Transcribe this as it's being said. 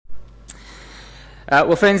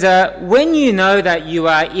Well, friends, when you know that you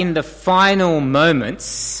are in the final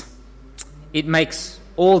moments, it makes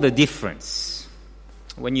all the difference.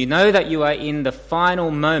 When you know that you are in the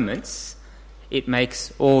final moments, it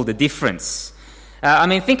makes all the difference.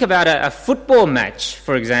 Think about a football match,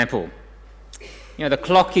 for example. You know, the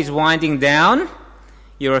clock is winding down,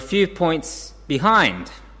 you're a few points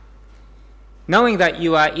behind. Knowing that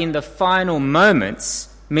you are in the final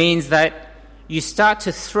moments means that you start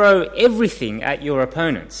to throw everything at your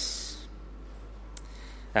opponents.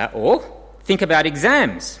 Or think about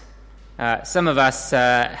exams. Some of us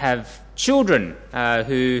have children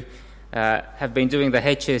who have been doing the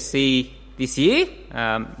HSC this year.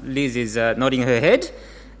 Liz is nodding her head.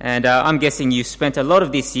 And I'm guessing you've spent a lot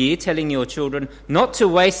of this year telling your children not to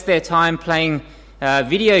waste their time playing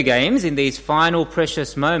video games in these final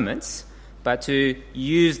precious moments, but to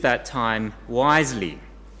use that time wisely.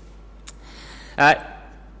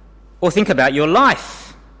 Or think about your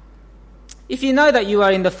life. If you know that you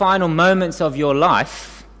are in the final moments of your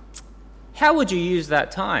life, how would you use that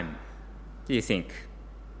time, do you think?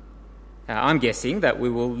 I'm guessing that we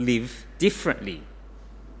will live differently.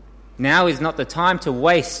 Now is not the time to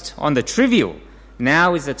waste on the trivial.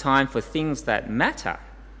 Now is the time for things that matter.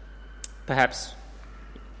 Perhaps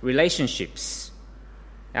relationships,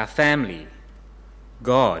 our family,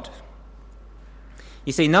 God.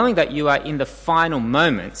 You see, knowing that you are in the final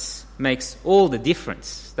moments makes all the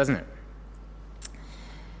difference, doesn't it?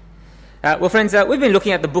 Well, friends, we've been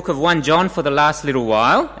looking at the book of 1 John for the last little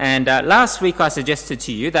while, and last week I suggested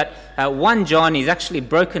to you that 1 John is actually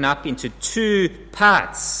broken up into two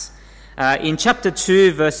parts. In chapter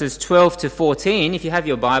 2, verses 12 to 14, if you have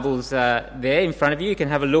your Bibles there in front of you, you can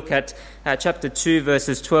have a look at chapter 2,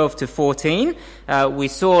 verses 12 to 14. We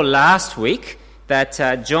saw last week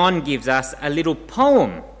that John gives us a little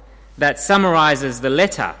poem that summarizes the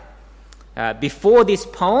letter. Before this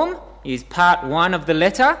poem is part 1 of the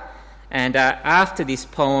letter, and after this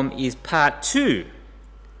poem is part 2.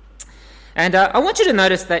 And I want you to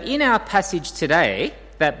notice that in our passage today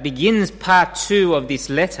that begins part 2 of this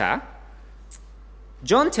letter,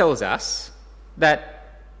 John tells us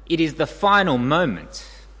that it is the final moment.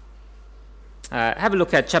 Have a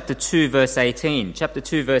look at chapter 2, verse 18. Chapter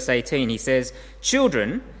 2, verse 18, he says,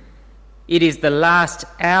 "Children, it is the last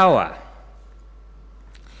hour."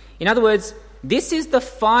 In other words, this is the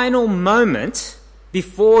final moment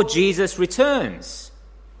before Jesus returns.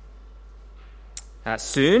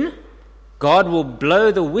 Soon, God will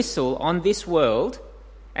blow the whistle on this world,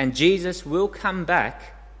 and Jesus will come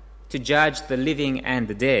back to judge the living and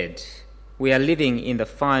the dead. We are living in the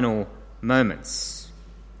final moments.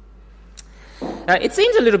 It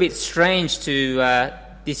seems a little bit strange to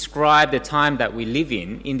describe the time that we live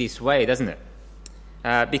in this way, doesn't it?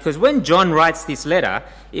 Because when John writes this letter,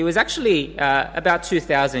 it was actually about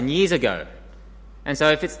 2,000 years ago. And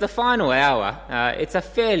so if it's the final hour, it's a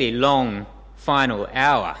fairly long final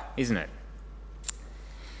hour, isn't it?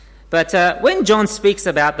 But when John speaks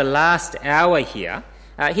about the last hour here,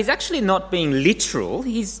 he's actually not being literal.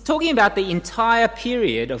 He's talking about the entire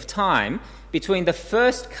period of time between the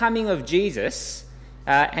first coming of Jesus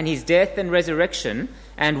and his death and resurrection,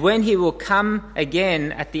 and when he will come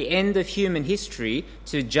again at the end of human history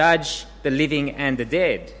to judge the living and the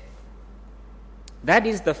dead. That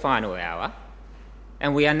is the final hour,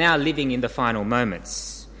 and we are now living in the final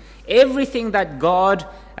moments. Everything that God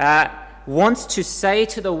wants to say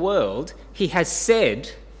to the world, he has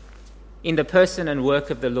said in the person and work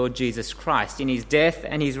of the Lord Jesus Christ, in his death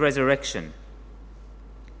and his resurrection.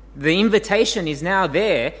 The invitation is now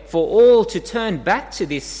there for all to turn back to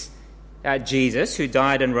this Jesus who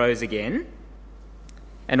died and rose again.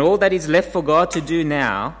 And all that is left for God to do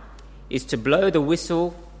now is to blow the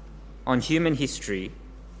whistle on human history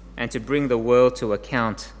and to bring the world to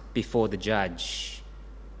account before the judge,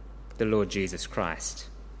 the Lord Jesus Christ.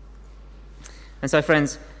 And so,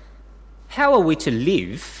 friends, how are we to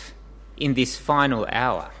live in this final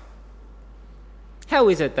hour? How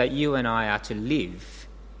is it that you and I are to live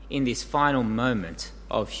in this final moment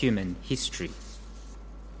of human history?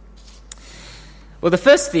 Well, the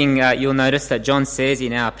first thing you'll notice that John says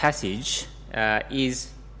in our passage is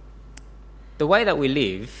the way that we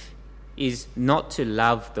live is not to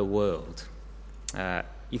love the world.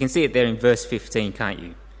 You can see it there in verse 15, can't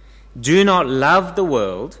you? Do not love the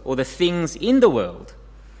world or the things in the world.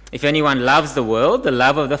 If anyone loves the world, the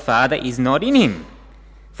love of the Father is not in him.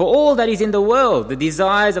 For all that is in the world, the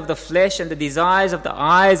desires of the flesh and the desires of the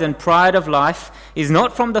eyes and pride of life, is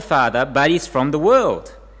not from the Father, but is from the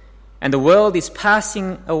world. And the world is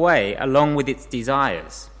passing away along with its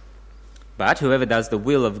desires. But whoever does the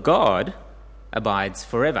will of God abides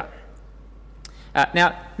forever.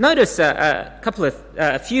 Now, notice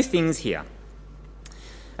a few things here.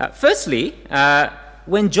 Firstly,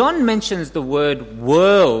 when John mentions the word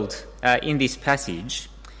world in this passage,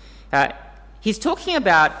 he's talking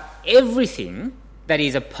about everything that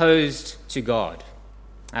is opposed to God.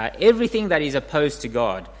 Everything that is opposed to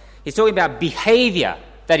God. He's talking about behavior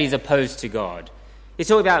that is opposed to God. He's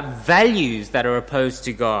talking about values that are opposed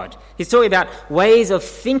to God. He's talking about ways of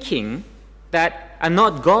thinking that are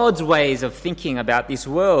not God's ways of thinking about this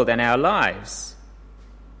world and our lives.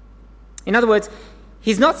 In other words,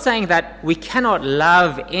 he's not saying that we cannot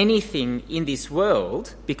love anything in this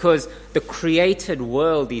world because the created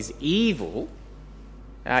world is evil.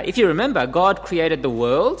 If you remember, God created the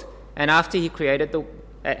world, and as he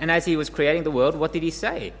was creating the world, what did he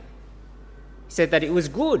say? He said that it was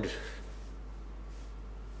good.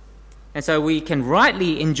 And so we can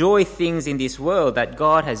rightly enjoy things in this world that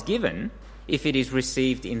God has given if it is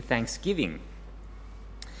received in thanksgiving.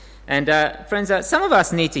 And friends, some of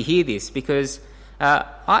us need to hear this because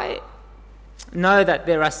I know that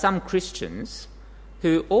there are some Christians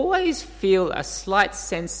who always feel a slight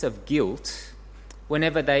sense of guilt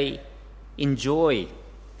whenever they enjoy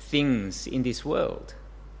things in this world.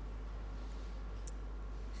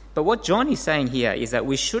 But what John is saying here is that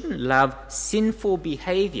we shouldn't love sinful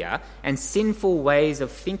behavior and sinful ways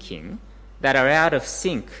of thinking that are out of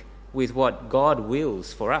sync with what God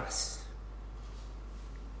wills for us.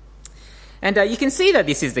 And you can see that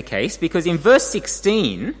this is the case because in verse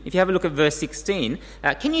 16, if you have a look at verse 16,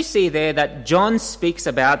 can you see there that John speaks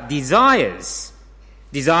about desires?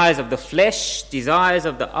 Desires of the flesh, desires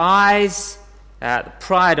of the eyes, the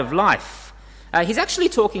pride of life. He's actually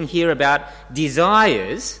talking here about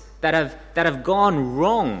desires that have gone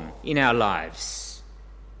wrong in our lives.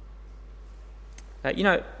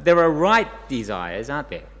 There are right desires, aren't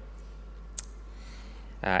there?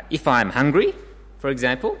 If I'm hungry, for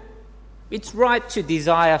example, it's right to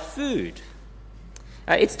desire food.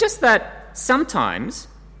 It's just that sometimes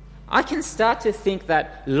I can start to think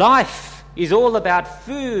that life is all about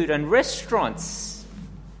food and restaurants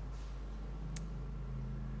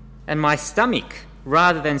and my stomach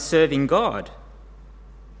rather than serving God.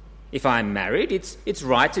 If I'm married, it's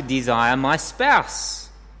right to desire my spouse.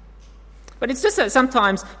 But it's just that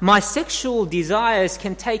sometimes my sexual desires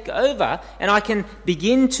can take over and I can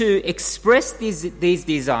begin to express these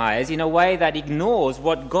desires in a way that ignores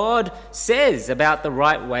what God says about the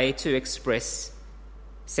right way to express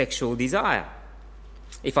sexual desire.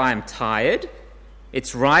 If I am tired,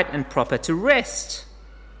 it's right and proper to rest.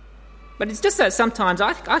 But it's just that sometimes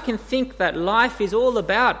I can think that life is all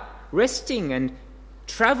about resting and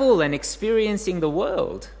travel and experiencing the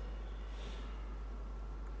world.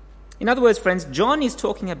 In other words, friends, John is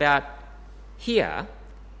talking about here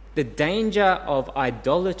the danger of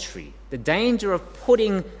idolatry, the danger of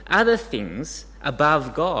putting other things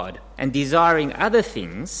above God and desiring other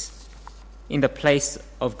things in the place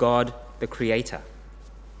of God, the Creator.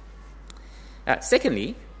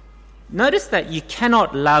 Secondly, notice that you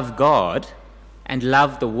cannot love God and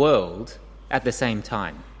love the world at the same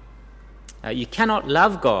time. You cannot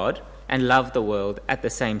love God and love the world at the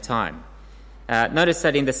same time. Notice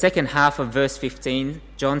that in the second half of verse 15,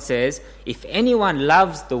 John says, if anyone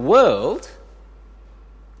loves the world,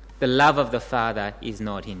 the love of the Father is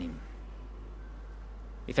not in him.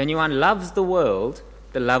 If anyone loves the world,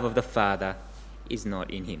 the love of the Father is not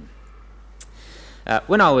in him.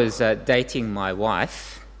 When I was dating my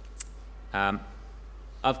wife,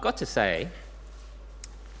 I've got to say,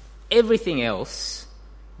 everything else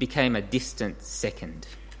became a distant second.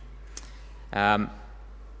 On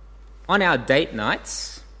our date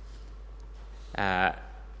nights,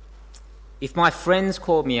 if my friends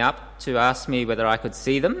called me up to ask me whether I could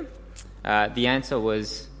see them, the answer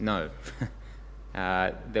was no.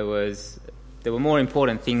 There were more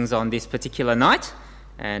important things on this particular night,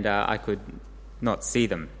 and I could not see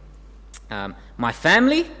them. My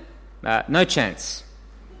family, no chance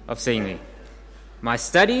of seeing me. My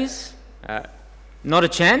studies, not a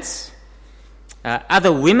chance.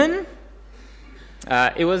 Other women,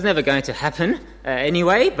 it was never going to happen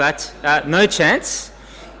anyway, but no chance.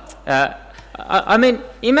 I mean,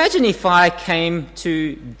 imagine if I came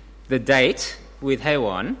to the date with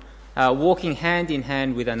Hewan walking hand in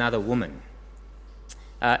hand with another woman.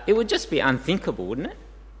 It would just be unthinkable, wouldn't it?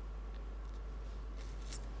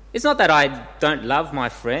 It's not that I don't love my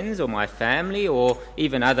friends or my family or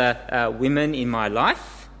even other women in my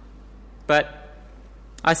life, but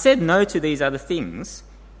I said no to these other things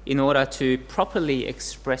in order to properly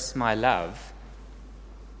express my love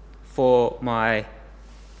for my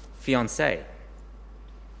fiancée.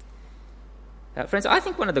 Friends, I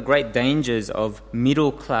think one of the great dangers of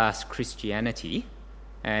middle-class Christianity,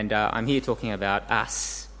 and I'm here talking about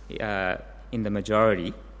us in the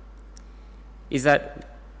majority, is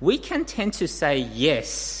that we can tend to say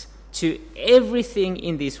yes to everything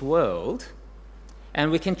in this world,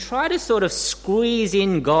 and we can try to sort of squeeze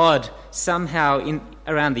in God somehow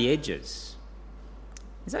around the edges.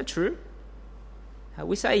 Is that true?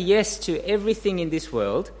 We say yes to everything in this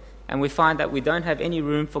world, and we find that we don't have any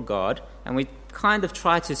room for God, and we kind of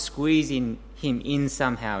try to squeeze Him in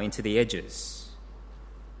somehow into the edges.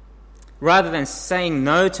 Rather than saying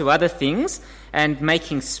no to other things and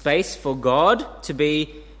making space for God to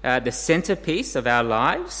be the centerpiece of our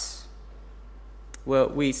lives, well,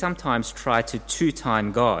 we sometimes try to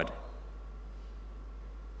two-time God.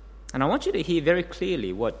 And I want you to hear very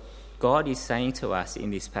clearly what God is saying to us in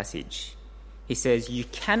this passage. He says, you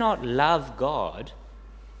cannot love God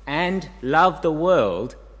and love the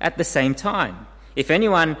world at the same time. If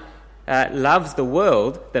anyone loves the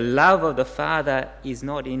world, the love of the Father is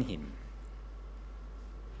not in him.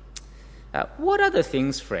 What are the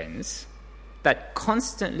things, friends, that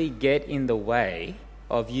constantly get in the way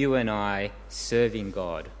of you and I serving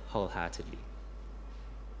God wholeheartedly?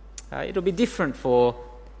 It'll be different for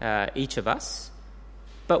each of us,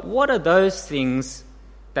 but what are those things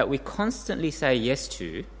that we constantly say yes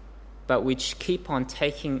to, but which keep on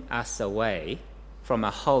taking us away from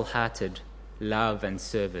a wholehearted love and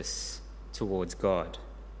service towards God?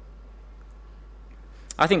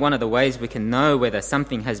 I think one of the ways we can know whether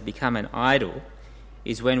something has become an idol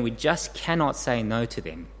is when we just cannot say no to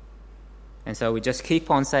them. And so we just keep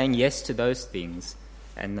on saying yes to those things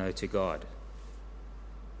and no to God.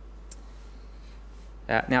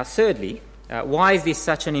 Now, thirdly, why is this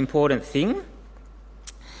such an important thing?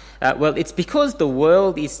 Well, it's because the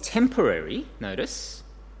world is temporary, notice,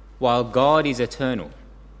 while God is eternal.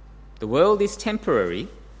 The world is temporary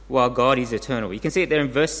while God is eternal. You can see it there in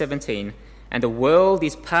verse 17. And the world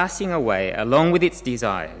is passing away along with its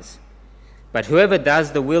desires. But whoever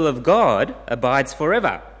does the will of God abides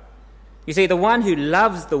forever. You see, the one who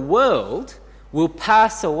loves the world will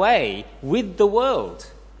pass away with the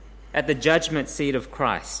world at the judgment seat of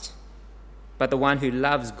Christ. But the one who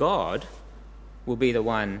loves God will be the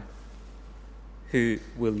one who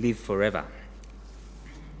will live forever.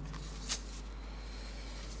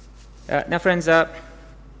 Now, friends, I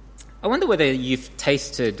wonder whether you've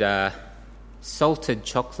tasted salted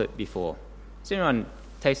chocolate before. Has anyone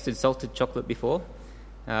tasted salted chocolate before?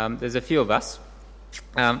 There's a few of us.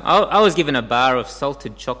 I was given a bar of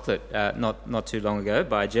salted chocolate not too long ago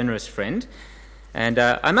by a generous friend, and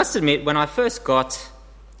I must admit, when I first got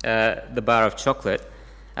the bar of chocolate,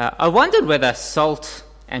 I wondered whether salt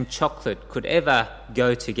and chocolate could ever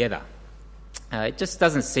go together. It just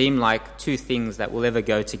doesn't seem like two things that will ever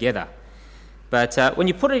go together. But when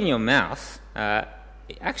you put it in your mouth,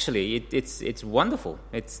 actually, it's wonderful.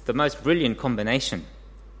 It's the most brilliant combination.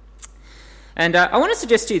 And I want to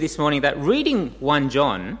suggest to you this morning that reading 1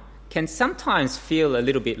 John can sometimes feel a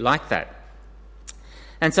little bit like that.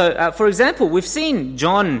 And so, for example, we've seen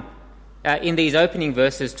John in these opening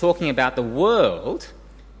verses talking about the world,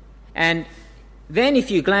 and then if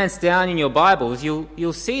you glance down in your Bibles,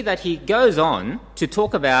 you'll see that he goes on to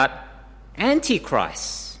talk about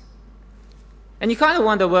Antichrist. And you kind of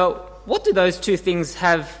wonder, well, what do those two things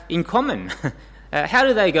have in common? How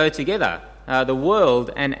do they go together, the world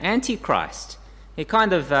and Antichrist? It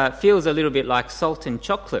kind of feels a little bit like salt and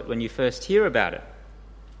chocolate when you first hear about it.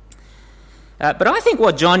 But I think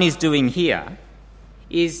what John is doing here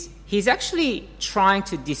is he's actually trying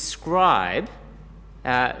to describe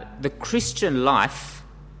the Christian life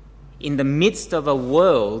in the midst of a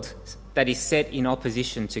world that is set in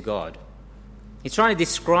opposition to God. He's trying to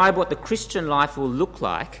describe what the Christian life will look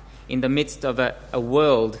like in the midst of a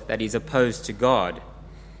world that is opposed to God.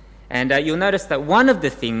 And you'll notice that one of the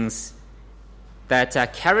things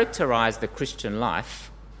that characterize the Christian life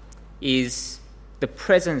is the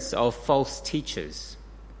presence of false teachers.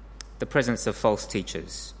 The presence of false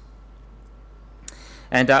teachers.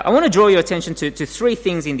 And I want to draw your attention to three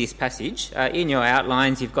things in this passage. In your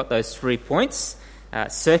outlines, you've got those 3 points: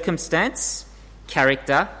 circumstance,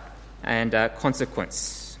 character, and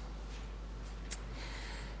consequence.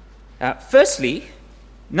 Firstly,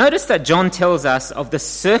 notice that John tells us of the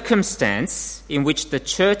circumstance in which the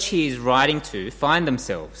church he is writing to find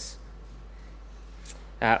themselves.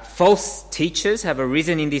 False teachers have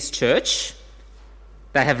arisen in this church.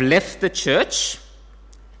 They have left the church,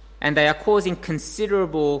 and they are causing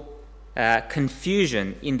considerable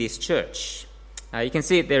confusion in this church. You can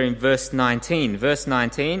see it there in verse 19. Verse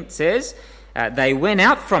 19 says, they went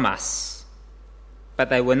out from us, but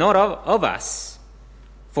they were not of us.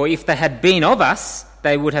 For if they had been of us,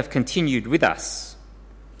 they would have continued with us.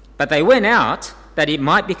 But they went out, that it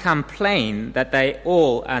might become plain that they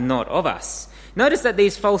all are not of us." Notice that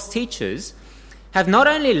these false teachers have not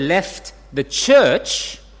only left the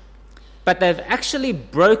church, but they've actually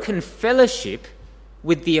broken fellowship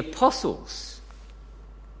with the apostles.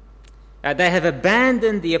 They have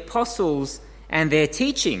abandoned the apostles and their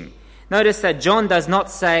teaching. Notice that John does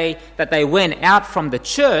not say that they went out from the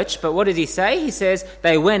church, but what does he say? He says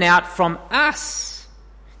they went out from us.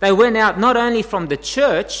 They went out not only from the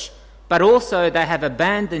church, but also they have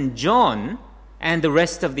abandoned John and the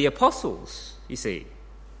rest of the apostles, you see.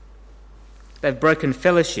 They've broken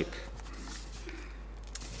fellowship.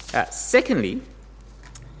 Secondly,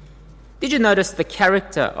 did you notice the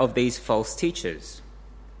character of these false teachers?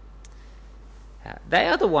 They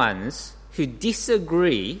are the ones who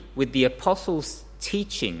disagree with the apostles'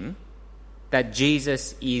 teaching that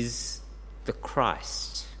Jesus is the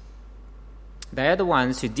Christ. They are the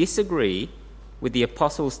ones who disagree with the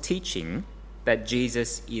apostles' teaching that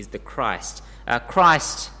Jesus is the Christ.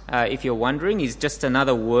 Christ, if you're wondering, is just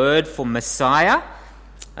another word for Messiah,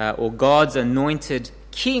 or God's anointed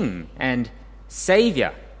King and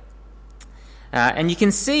Saviour. And you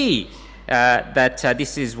can see that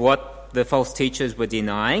this is what the false teachers were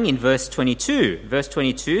denying in verse 22. Verse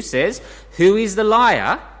 22 says, "Who is the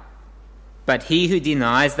liar but he who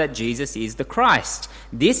denies that Jesus is the Christ?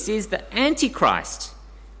 This is the Antichrist,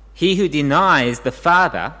 he who denies the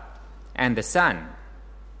Father and the Son."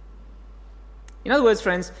 In other words,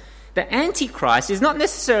 friends, the Antichrist is not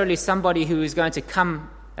necessarily somebody who is going to come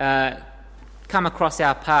across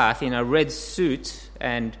our path in a red suit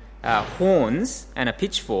and horns and a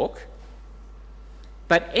pitchfork.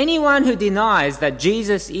 But anyone who denies that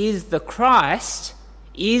Jesus is the Christ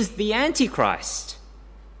is the Antichrist.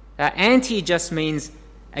 Anti just means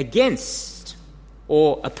against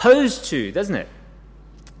or opposed to, doesn't it?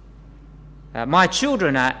 My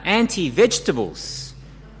children are anti-vegetables.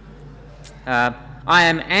 I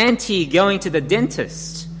am anti-going to the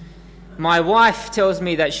dentist. My wife tells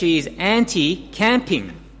me that she is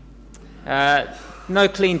anti-camping. No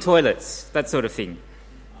clean toilets, that sort of thing.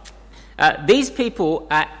 These people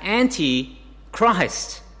are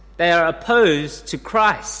anti-Christ. They are opposed to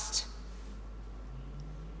Christ.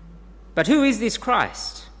 But who is this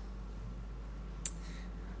Christ?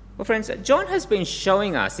 Well, friends, John has been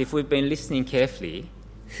showing us, if we've been listening carefully,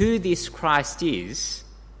 who this Christ is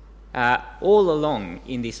all along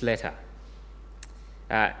in this letter.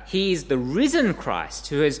 He is the risen Christ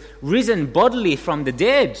who has risen bodily from the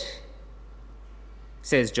dead,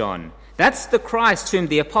 says John. That's the Christ whom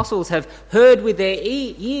the apostles have heard with their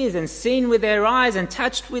ears and seen with their eyes and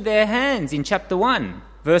touched with their hands in chapter 1,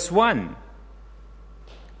 verse 1.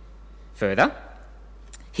 Further,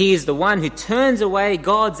 he is the one who turns away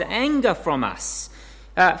God's anger from us.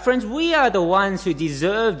 Friends, we are the ones who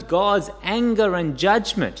deserved God's anger and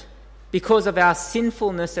judgment because of our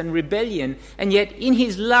sinfulness and rebellion, and yet in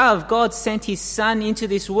his love, God sent his Son into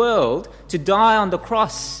this world to die on the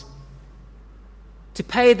cross, to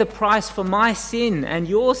pay the price for my sin and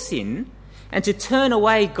your sin, and to turn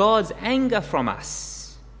away God's anger from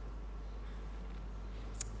us.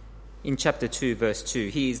 In chapter 2, verse 2,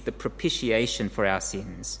 he is the propitiation for our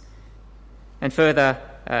sins. And further,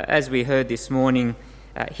 as we heard this morning,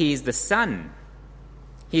 he is the Son.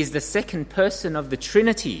 He is the second person of the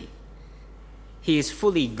Trinity. He is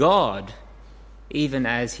fully God, even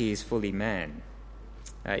as he is fully man.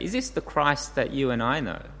 Is this the Christ that you and I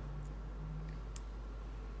know?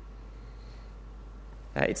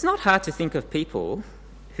 It's not hard to think of people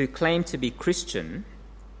who claim to be Christian,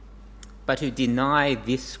 but who deny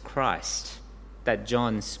this Christ that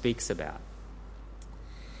John speaks about.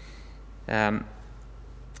 In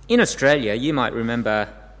Australia, you might remember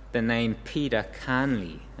the name Peter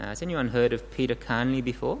Carnley. Has anyone heard of Peter Carnley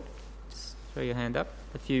before? Just throw your hand up.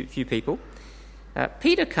 A few people.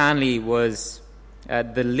 Peter Carnley was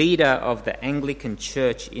the leader of the Anglican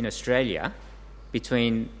Church in Australia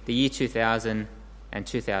between the year 2000 and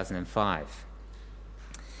 2005.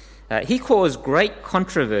 He caused great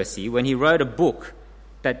controversy when he wrote a book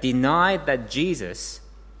that denied that Jesus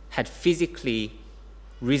had physically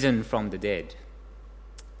risen from the dead.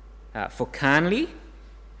 For Carnley,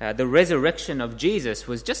 the resurrection of Jesus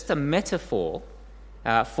was just a metaphor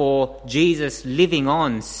for Jesus living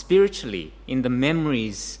on spiritually in the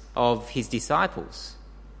memories of his disciples.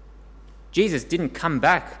 Jesus didn't come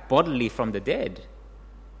back bodily from the dead,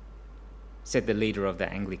 said the leader of the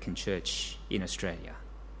Anglican Church in Australia.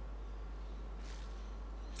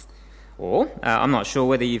 Or, I'm not sure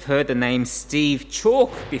whether you've heard the name Steve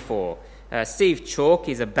Chalke before. Steve Chalke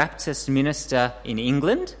is a Baptist minister in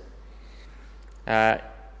England.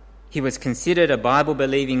 He was considered a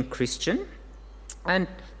Bible-believing Christian. And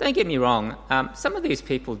don't get me wrong, some of these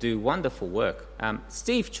people do wonderful work.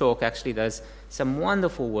 Steve Chalke actually does some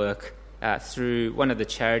wonderful work through one of the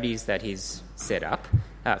charities that he's set up,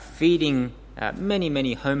 feeding many,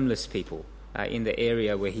 many homeless people in the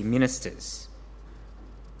area where he ministers.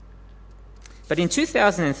 But in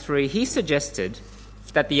 2003, he suggested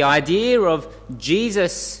that the idea of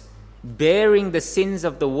Jesus bearing the sins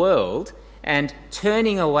of the world and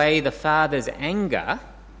turning away the Father's anger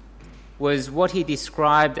was what he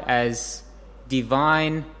described as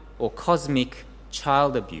divine or cosmic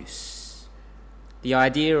child abuse. The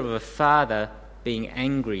idea of a father being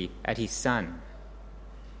angry at his son.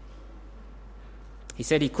 He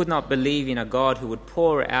said he could not believe in a God who would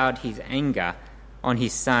pour out his anger on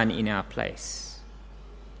his son in our place.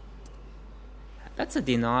 That's a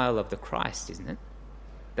denial of the Christ, isn't it?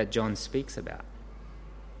 That John speaks about.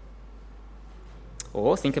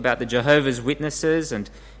 Or think about the Jehovah's Witnesses and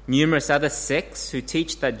numerous other sects who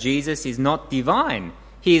teach that Jesus is not divine.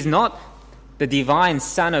 He is not the divine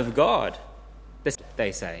Son of God,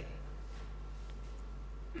 they say.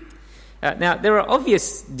 Now, there are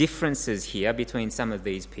obvious differences here between some of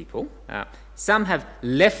these people. Some have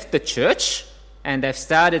left the church and they've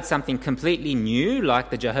started something completely new,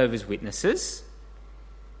 like the Jehovah's Witnesses.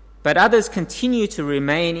 But others continue to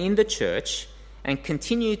remain in the church and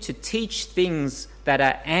continue to teach things that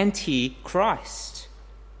are anti-Christ.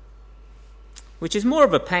 Which is more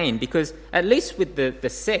of a pain because at least with the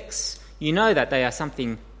sects, you know that they are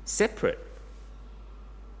something separate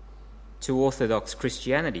to Orthodox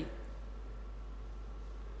Christianity.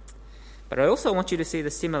 But I also want you to see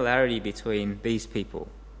the similarity between these people.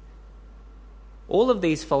 All of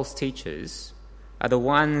these false teachers are the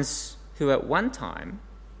ones who at one time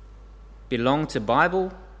belonged to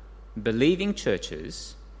Bible-believing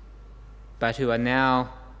churches, but who are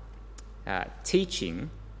now teaching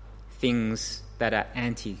things that are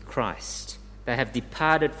anti-Christ. They have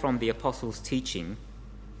departed from the apostles' teaching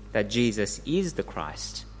that Jesus is the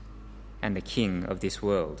Christ and the King of this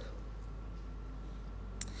world.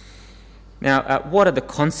 Now, what are the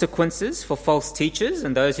consequences for false teachers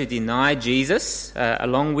and those who deny Jesus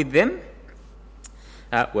along with them?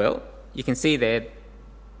 Well, you can see there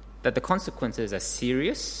that the consequences are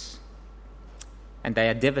serious and they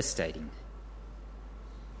are devastating.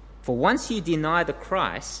 For once you deny the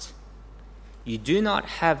Christ, you do not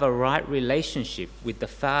have a right relationship with the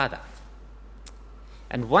Father.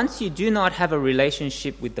 And once you do not have a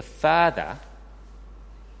relationship with the Father,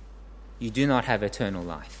 you do not have eternal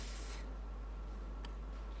life.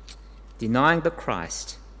 Denying the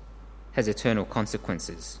Christ has eternal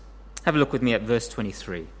consequences. Have a look with me at verse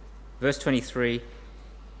 23. Verse 23,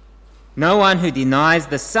 no one who denies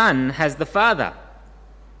the Son has the Father.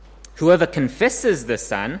 Whoever confesses the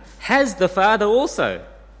Son has the Father also.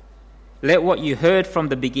 Let what you heard from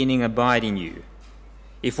the beginning abide in you.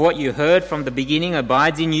 If what you heard from the beginning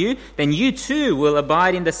abides in you, then you too will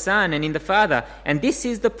abide in the Son and in the Father. And this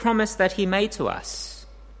is the promise that he made to us,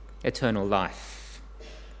 eternal life.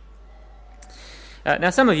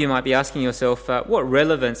 Now, some of you might be asking yourself, what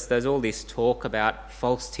relevance does all this talk about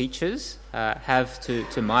false teachers have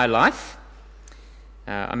to my life?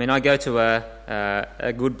 I go to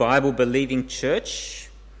a good Bible-believing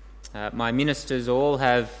church. My ministers all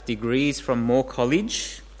have degrees from Moore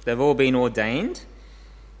College. They've all been ordained.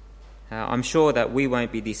 I'm sure that we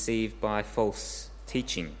won't be deceived by false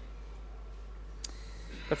teaching.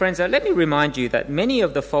 But friends, let me remind you that many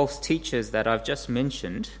of the false teachers that I've just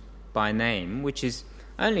mentioned by name, which is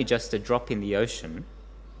only just a drop in the ocean,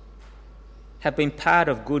 have been part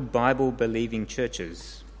of good Bible-believing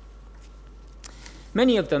churches.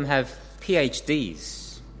 Many of them have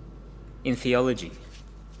PhDs in theology.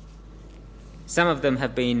 Some of them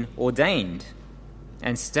have been ordained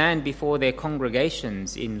and stand before their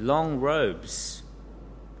congregations in long robes,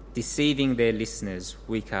 deceiving their listeners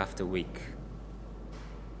week after week.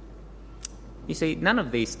 You see, none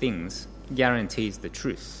of these things guarantees the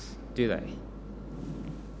truth, do they?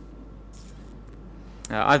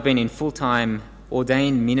 I've been in full-time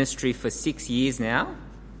ordained ministry for 6 years now,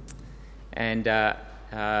 and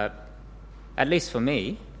at least for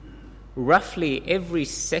me, roughly every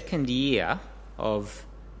second year of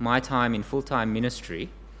my time in full-time ministry,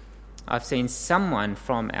 I've seen someone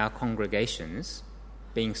from our congregations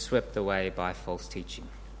being swept away by false teaching.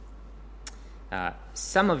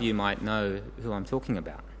 Some of you might know who I'm talking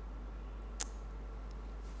about.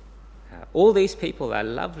 All these people are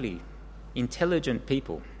lovely, intelligent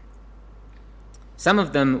people. Some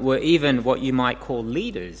of them were even what you might call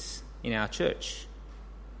leaders in our church.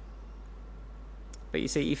 But you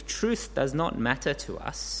see, if truth does not matter to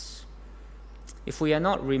us, if we are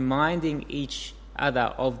not reminding each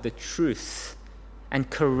other of the truth and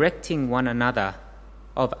correcting one another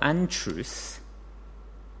of untruth,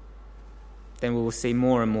 then we will see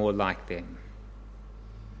more and more like them.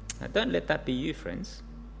 Now, don't let that be you, friends.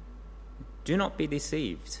 Do not be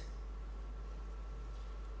deceived.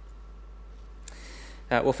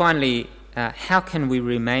 Well, finally, how can we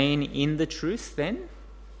remain in the truth then?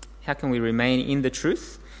 How can we remain in the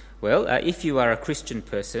truth? Well, if you are a Christian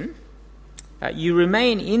person, you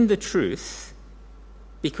remain in the truth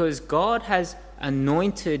because God has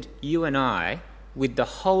anointed you and I with the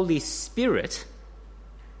Holy Spirit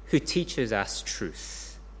who teaches us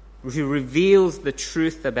truth, who reveals the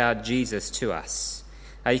truth about Jesus to us.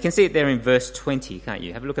 You can see it there in verse 20, can't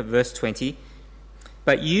you? Have a look at verse 20.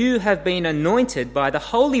 But you have been anointed by the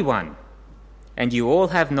Holy One, and you all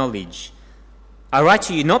have knowledge. I write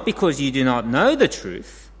to you not because you do not know the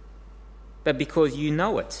truth, but because you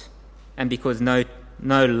know it, and because no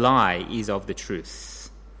lie is of the truth.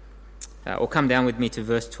 Or come down with me to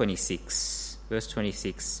verse 26. Verse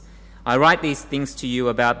 26. I write these things to you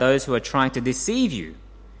about those who are trying to deceive you.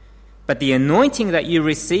 But the anointing that you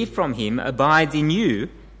receive from him abides in you,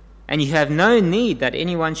 and you have no need that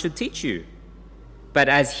anyone should teach you. But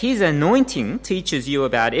as his anointing teaches you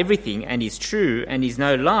about everything and is true and is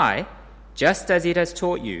no lie, just as it has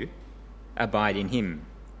taught you, abide in him.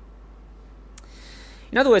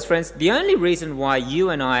 In other words, friends, the only reason why you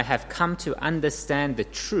and I have come to understand the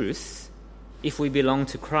truth, if we belong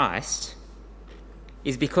to Christ,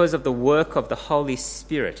 is because of the work of the Holy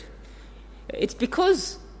Spirit. It's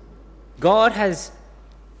because God has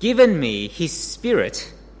given me his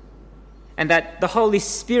Spirit, and that the Holy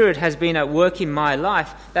Spirit has been at work in my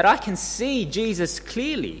life, that I can see Jesus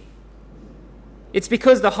clearly. It's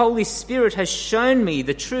because the Holy Spirit has shown me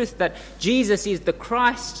the truth that Jesus is the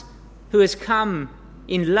Christ who has come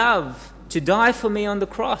in love to die for me on the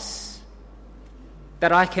cross,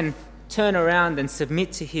 that I can turn around and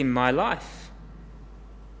submit to him my life.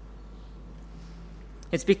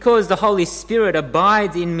 It's because the Holy Spirit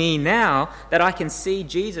abides in me now that I can see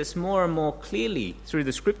Jesus more and more clearly through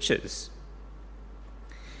the Scriptures.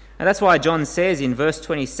 And that's why John says in verse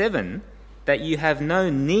 27 that you have no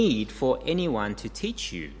need for anyone to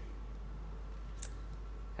teach you.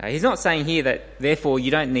 He's not saying here that therefore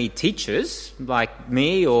you don't need teachers like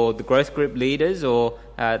me or the growth group leaders or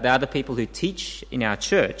the other people who teach in our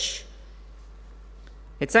church.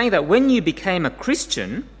 It's saying that when you became a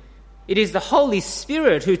Christian, it is the Holy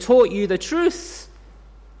Spirit who taught you the truth.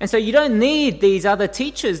 And so you don't need these other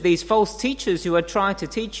teachers, these false teachers who are trying to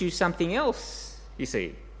teach you something else, you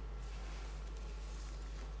see.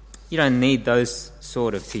 You don't need those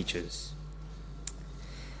sort of teachers.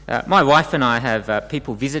 My wife and I have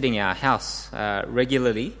people visiting our house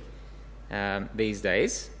regularly these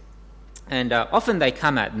days. And often they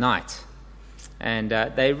come at night. And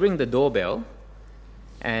they ring the doorbell.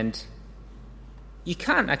 And you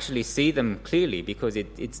can't actually see them clearly because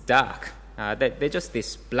it's dark. They're just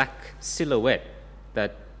this black silhouette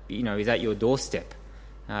that, is at your doorstep.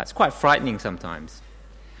 It's quite frightening sometimes.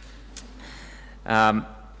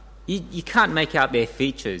 You can't make out their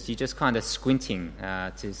features. You're just kind of squinting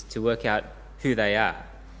to work out who they are.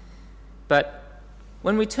 But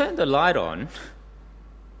when we turn the light on,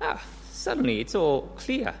 suddenly it's all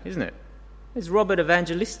clear, isn't it? There's Robert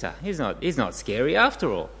Evangelista. He's not scary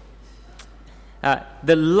after all.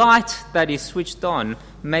 The light that is switched on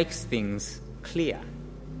makes things clear.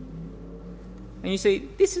 And you see,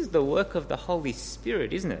 this is the work of the Holy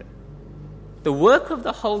Spirit, isn't it? The work of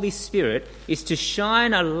the Holy Spirit is to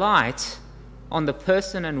shine a light on the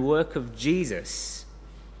person and work of Jesus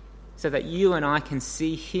so that you and I can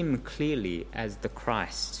see him clearly as the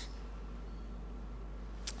Christ.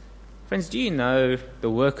 Friends, do you know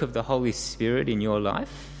the work of the Holy Spirit in your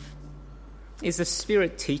life? Is the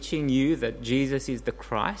Spirit teaching you that Jesus is the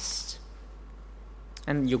Christ?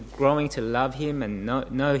 And you're growing to love him and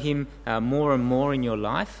know him more and more in your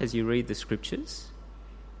life as you read the Scriptures?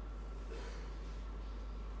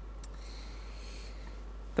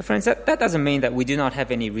 But friends, that doesn't mean that we do not have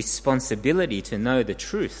any responsibility to know the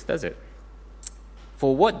truth, does it?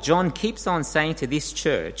 For what John keeps on saying to this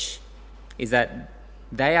church is that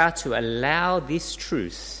they are to allow this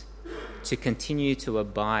truth to continue to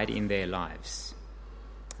abide in their lives.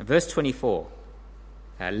 Verse 24,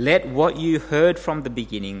 let what you heard from the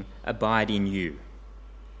beginning abide in you.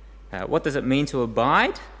 What does it mean to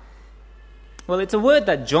abide? Well, it's a word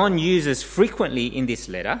that John uses frequently in this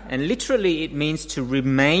letter, and literally it means to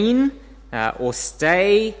remain or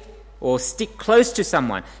stay or stick close to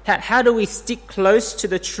someone. How do we stick close to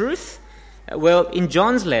the truth? Well, in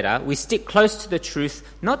John's letter, we stick close to the truth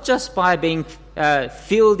not just by being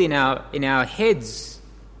filled in our heads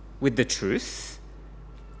with the truth,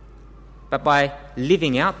 but by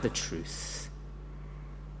living out the truth.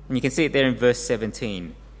 And you can see it there in verse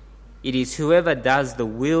 17. It is whoever does the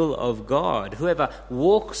will of God, whoever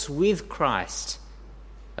walks with Christ,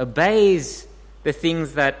 obeys the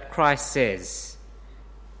things that Christ says,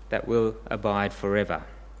 that will abide forever.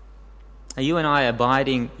 Are you and I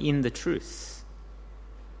abiding in the truth?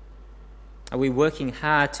 Are we working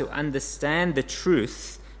hard to understand the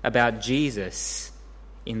truth about Jesus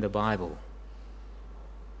in the Bible?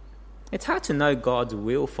 It's hard to know God's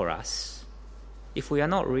will for us if we are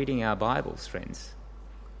not reading our Bibles, friends,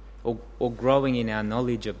 or growing in our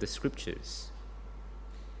knowledge of the Scriptures.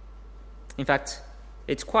 In fact,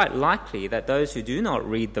 it's quite likely that those who do not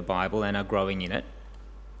read the Bible and are growing in it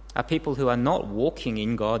are people who are not walking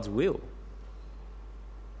in God's will.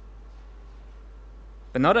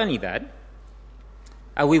 But not only that,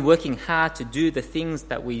 are we working hard to do the things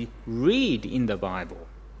that we read in the Bible?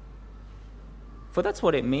 For that's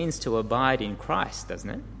what it means to abide in Christ, doesn't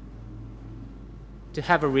it? To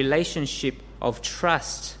have a relationship of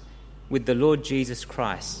trust with the Lord Jesus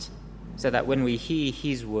Christ, so that when we hear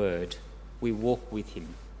his word, we walk with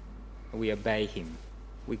him, we obey him,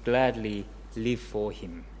 we gladly live for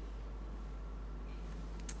him.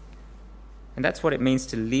 And that's what it means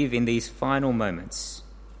to live in these final moments.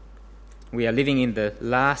 We are living in the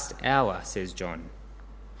last hour, says John.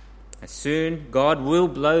 As soon, God will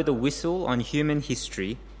blow the whistle on human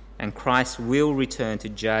history, and Christ will return to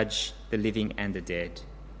judge the living and the dead.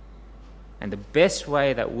 And the best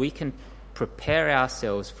way that we can prepare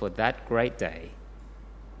ourselves for that great day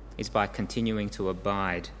is by continuing to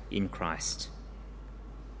abide in Christ.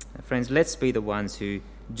 Now, friends, let's be the ones who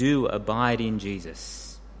do abide in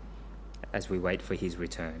Jesus as we wait for his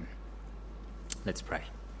return. Let's pray.